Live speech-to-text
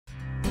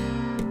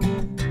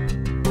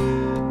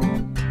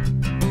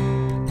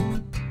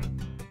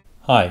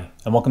Hi,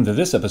 and welcome to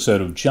this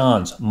episode of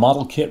John's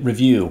Model Kit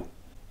Review.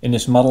 In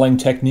this modeling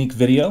technique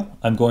video,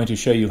 I'm going to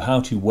show you how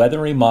to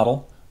weather a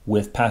model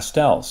with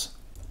pastels.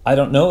 I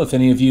don't know if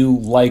any of you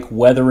like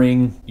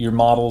weathering your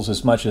models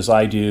as much as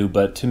I do,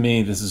 but to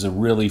me this is a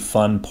really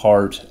fun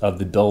part of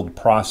the build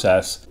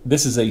process.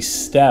 This is a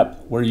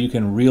step where you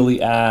can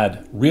really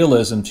add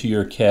realism to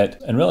your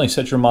kit and really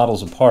set your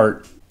models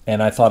apart,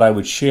 and I thought I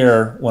would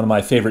share one of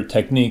my favorite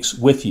techniques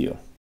with you.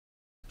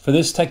 For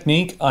this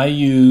technique, I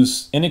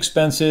use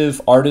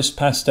inexpensive artist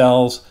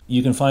pastels.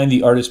 You can find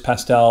the artist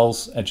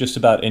pastels at just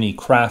about any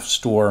craft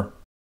store.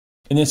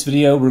 In this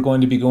video, we're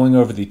going to be going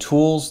over the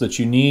tools that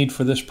you need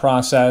for this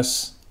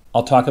process.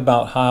 I'll talk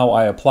about how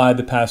I apply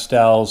the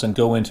pastels and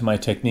go into my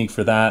technique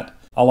for that.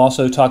 I'll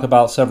also talk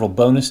about several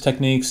bonus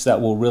techniques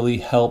that will really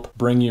help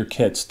bring your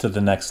kits to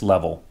the next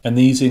level. And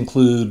these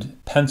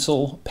include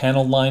pencil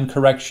panel line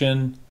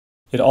correction.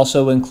 It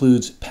also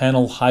includes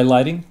panel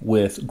highlighting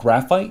with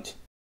graphite.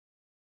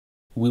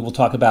 We will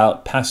talk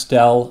about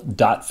pastel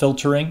dot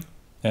filtering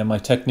and my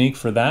technique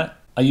for that.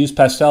 I use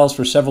pastels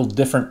for several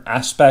different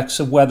aspects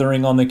of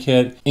weathering on the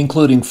kit,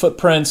 including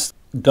footprints,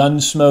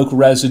 gun smoke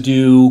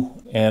residue,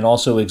 and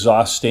also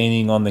exhaust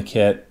staining on the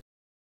kit.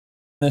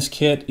 This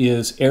kit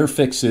is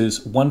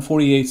Airfix's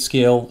 1/48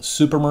 scale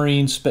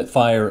Supermarine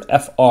Spitfire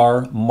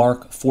FR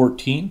Mark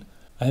 14.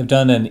 I have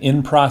done an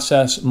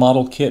in-process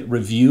model kit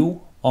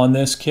review on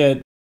this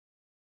kit,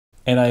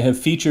 and I have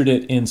featured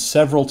it in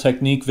several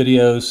technique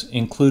videos,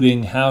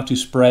 including how to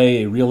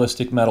spray a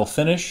realistic metal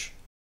finish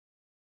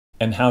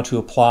and how to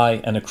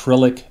apply an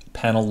acrylic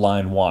panel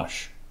line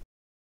wash.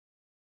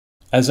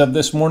 As of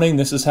this morning,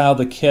 this is how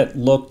the kit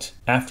looked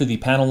after the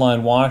panel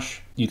line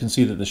wash. You can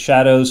see that the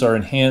shadows are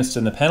enhanced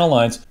in the panel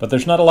lines, but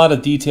there's not a lot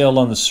of detail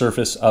on the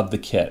surface of the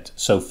kit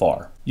so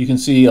far. You can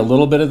see a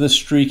little bit of the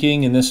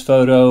streaking in this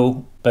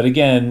photo, but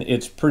again,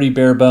 it's pretty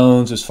bare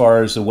bones as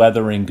far as the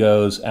weathering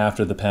goes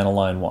after the panel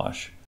line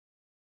wash.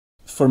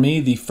 For me,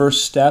 the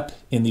first step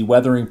in the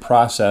weathering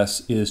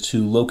process is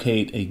to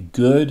locate a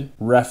good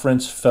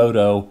reference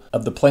photo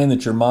of the plane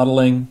that you're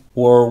modeling,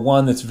 or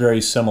one that's very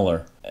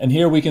similar. And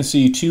here we can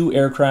see two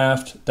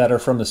aircraft that are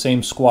from the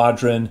same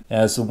squadron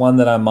as the one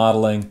that I'm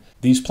modeling.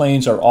 These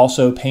planes are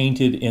also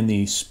painted in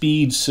the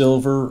speed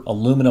silver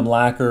aluminum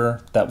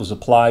lacquer that was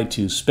applied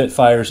to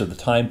Spitfires of the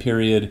time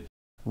period.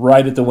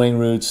 Right at the wing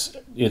roots,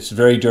 it's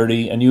very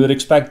dirty, and you would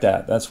expect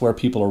that. That's where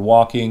people are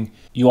walking.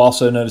 You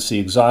also notice the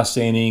exhaust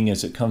staining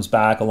as it comes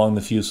back along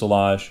the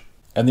fuselage.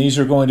 And these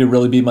are going to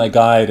really be my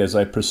guide as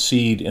I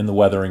proceed in the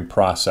weathering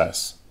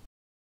process.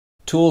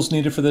 Tools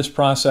needed for this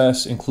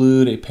process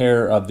include a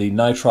pair of the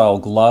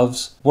nitrile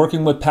gloves.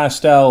 Working with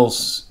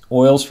pastels,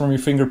 oils from your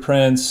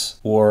fingerprints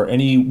or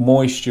any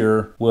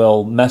moisture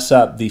will mess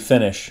up the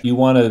finish. You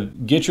want to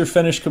get your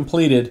finish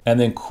completed and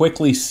then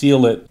quickly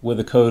seal it with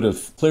a coat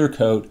of clear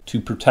coat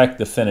to protect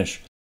the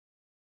finish.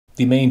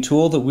 The main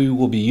tool that we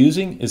will be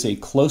using is a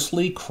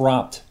closely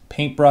cropped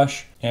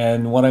paintbrush.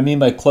 And what I mean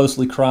by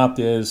closely cropped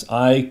is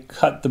I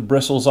cut the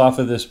bristles off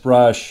of this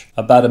brush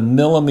about 1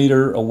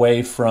 millimeter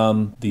away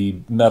from the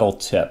metal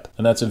tip.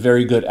 And that's a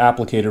very good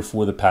applicator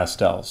for the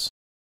pastels.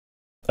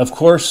 Of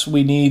course,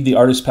 we need the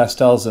artist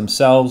pastels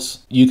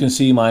themselves. You can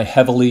see my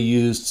heavily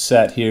used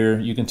set here.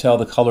 You can tell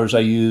the colors I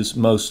use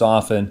most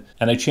often,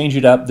 and I change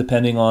it up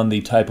depending on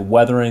the type of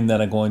weathering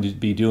that I'm going to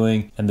be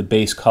doing and the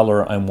base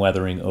color I'm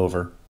weathering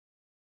over.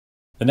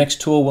 The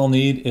next tool we'll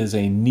need is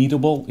a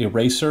kneadable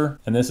eraser,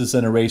 and this is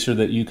an eraser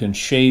that you can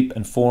shape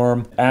and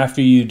form. After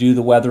you do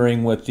the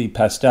weathering with the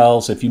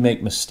pastels, if you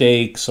make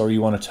mistakes or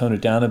you want to tone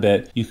it down a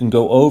bit, you can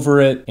go over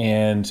it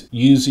and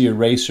use the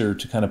eraser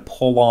to kind of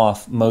pull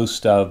off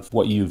most of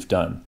what you've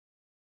done.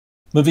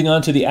 Moving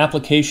on to the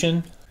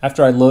application.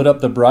 After I load up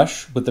the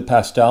brush with the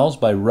pastels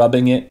by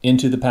rubbing it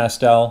into the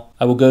pastel,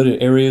 I will go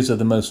to areas of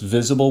the most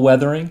visible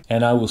weathering,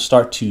 and I will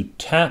start to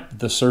tap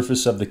the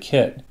surface of the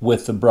kit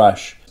with the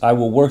brush. I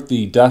will work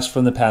the dust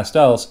from the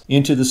pastels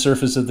into the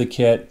surface of the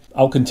kit.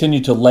 I'll continue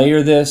to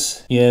layer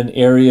this in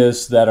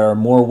areas that are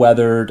more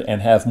weathered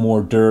and have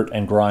more dirt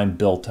and grime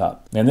built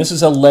up. And this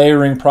is a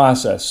layering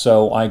process,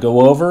 so I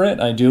go over it,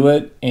 I do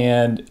it,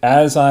 and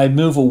as I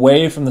move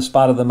away from the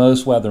spot of the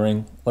most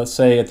weathering, let's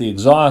say at the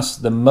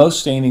exhaust, the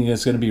most staining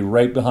is going to be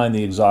right behind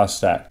the exhaust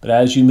stack. But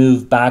as you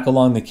move back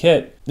along the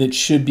kit, it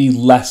should be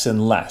less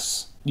and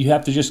less. You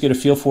have to just get a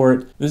feel for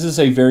it. This is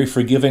a very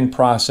forgiving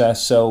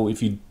process, so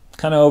if you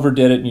kind of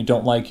overdid it and you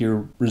don't like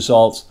your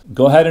results,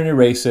 go ahead and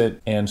erase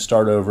it and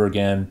start over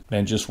again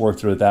and just work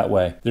through it that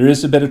way. There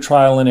is a bit of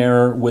trial and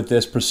error with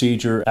this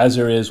procedure, as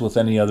there is with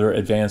any other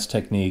advanced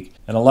technique.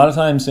 And a lot of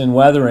times in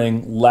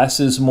weathering, less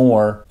is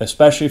more,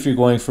 especially if you're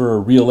going for a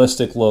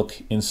realistic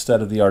look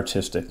instead of the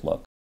artistic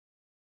look.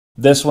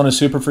 This one is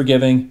super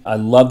forgiving. I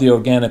love the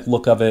organic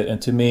look of it,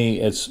 and to me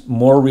it's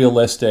more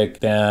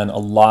realistic than a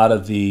lot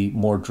of the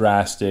more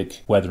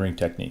drastic weathering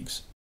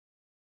techniques.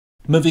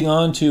 Moving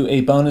on to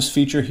a bonus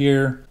feature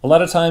here. A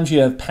lot of times you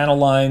have panel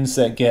lines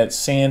that get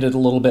sanded a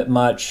little bit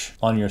much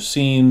on your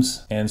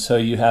seams, and so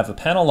you have a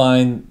panel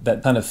line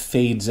that kind of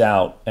fades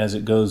out as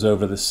it goes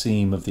over the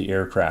seam of the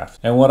aircraft.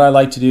 And what I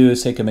like to do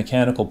is take a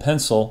mechanical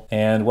pencil,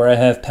 and where I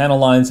have panel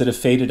lines that have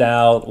faded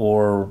out,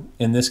 or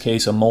in this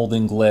case a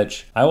molding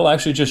glitch, I will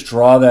actually just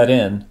draw that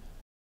in.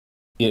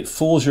 It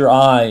fools your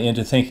eye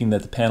into thinking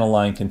that the panel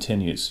line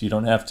continues. You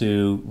don't have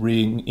to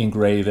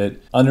re-engrave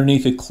it.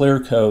 Underneath a clear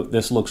coat,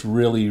 this looks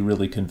really,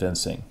 really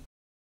convincing.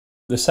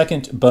 The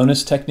second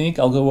bonus technique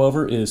I'll go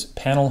over is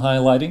panel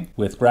highlighting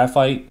with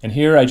graphite. And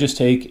here I just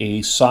take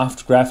a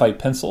soft graphite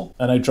pencil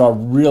and I draw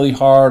really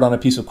hard on a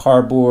piece of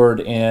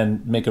cardboard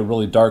and make a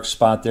really dark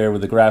spot there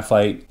with the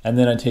graphite. And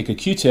then I take a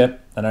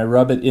Q-tip and I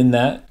rub it in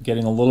that,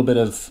 getting a little bit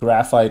of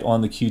graphite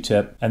on the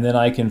Q-tip. And then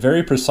I can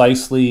very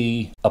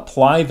precisely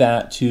apply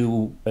that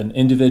to an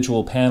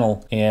individual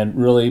panel and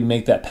really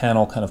make that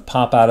panel kind of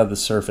pop out of the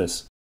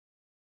surface.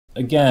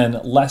 Again,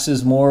 less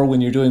is more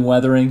when you're doing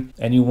weathering,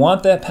 and you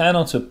want that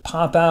panel to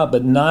pop out,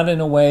 but not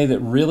in a way that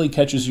really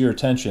catches your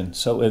attention.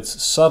 So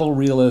it's subtle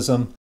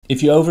realism.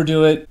 If you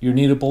overdo it, your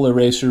kneadable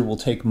eraser will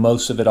take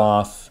most of it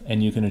off,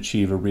 and you can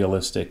achieve a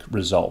realistic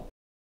result.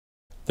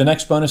 The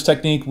next bonus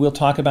technique we'll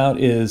talk about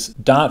is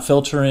dot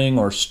filtering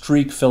or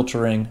streak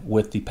filtering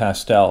with the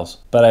pastels.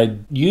 But I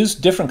use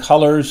different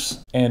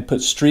colors and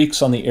put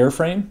streaks on the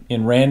airframe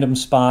in random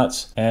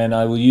spots, and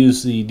I will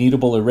use the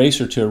kneadable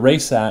eraser to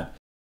erase that.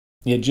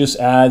 It just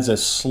adds a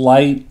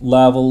slight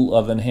level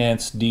of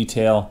enhanced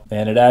detail,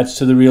 and it adds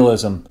to the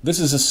realism. This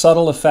is a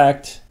subtle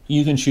effect.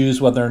 You can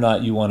choose whether or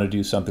not you want to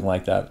do something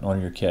like that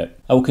on your kit.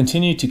 I will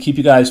continue to keep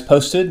you guys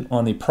posted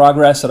on the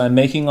progress that I'm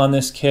making on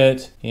this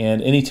kit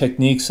and any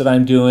techniques that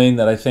I'm doing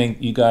that I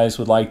think you guys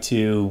would like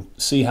to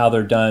see how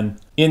they're done.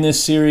 In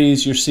this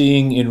series, you're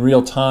seeing in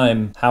real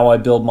time how I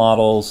build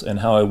models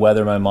and how I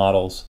weather my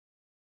models.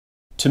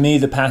 To me,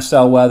 the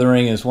pastel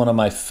weathering is one of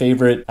my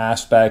favorite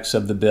aspects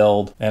of the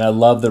build, and I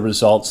love the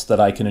results that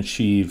I can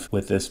achieve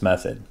with this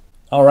method.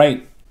 All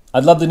right,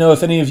 I'd love to know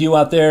if any of you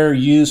out there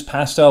use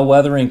pastel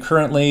weathering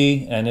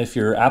currently, and if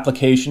your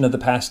application of the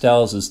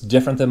pastels is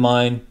different than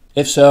mine.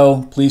 If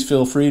so, please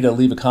feel free to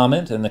leave a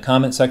comment in the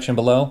comment section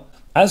below.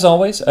 As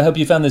always, I hope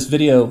you found this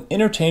video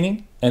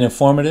entertaining and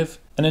informative,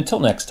 and until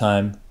next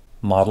time,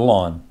 model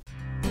on.